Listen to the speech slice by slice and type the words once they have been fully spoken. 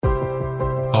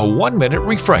A 1-minute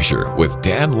refresher with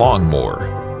Dan Longmore.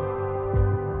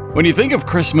 When you think of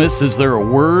Christmas, is there a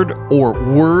word or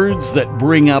words that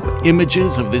bring up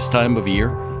images of this time of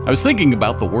year? I was thinking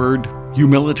about the word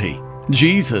humility.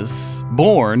 Jesus,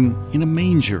 born in a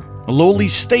manger, a lowly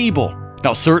stable.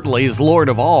 Now, certainly as Lord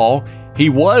of all, he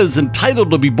was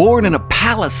entitled to be born in a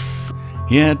palace,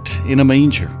 yet in a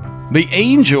manger. The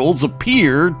angels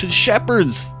appeared to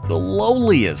shepherds, the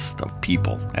lowliest of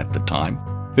people at the time.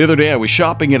 The other day I was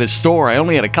shopping at a store. I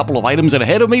only had a couple of items, and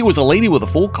ahead of me was a lady with a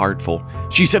full cart full.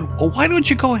 She said, "Well, why don't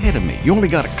you go ahead of me? You only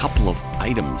got a couple of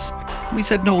items." We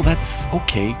said, "No, that's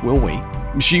okay. We'll wait."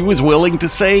 She was willing to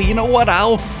say, "You know what?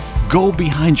 I'll go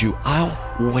behind you. I'll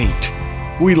wait."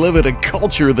 We live in a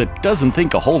culture that doesn't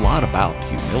think a whole lot about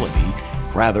humility,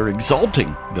 rather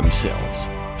exalting themselves.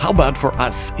 How about for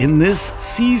us in this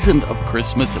season of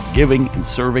Christmas, of giving and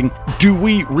serving? Do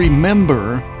we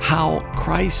remember how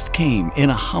Christ came in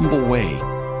a humble way?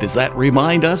 Does that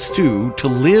remind us too to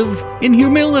live in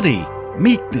humility,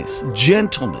 meekness,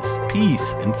 gentleness,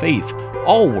 peace, and faith?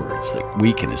 All words that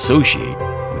we can associate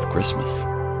with Christmas.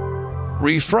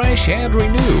 Refresh and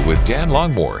renew with Dan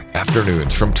Longmore.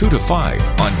 Afternoons from 2 to 5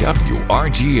 on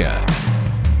WRGN.